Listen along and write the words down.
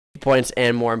points,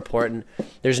 and more important,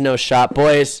 there's no shot.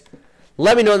 Boys,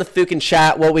 let me know in the fucking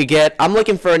chat what we get. I'm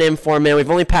looking for an M4, man.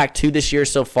 We've only packed 2 this year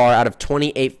so far out of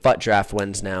 28 FUT draft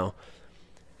wins now.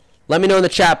 Let me know in the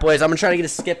chat, boys. I'm going to try to get a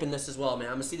skip in this as well, man.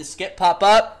 I'm going to see the skip pop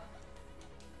up.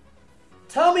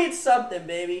 Tell me it's something,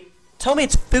 baby. Tell me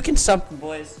it's fucking something,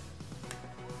 boys.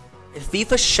 If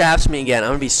FIFA shafts me again,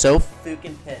 I'm going to be so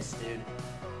fucking pissed, dude.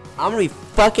 I'm going to be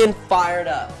fucking fired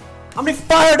up. I'm going to be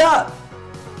fired up.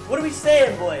 What are we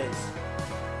saying, boys?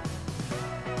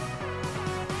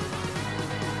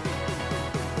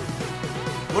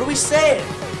 What are we saying?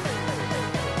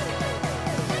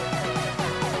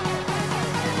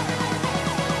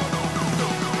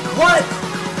 What?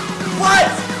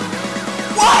 What?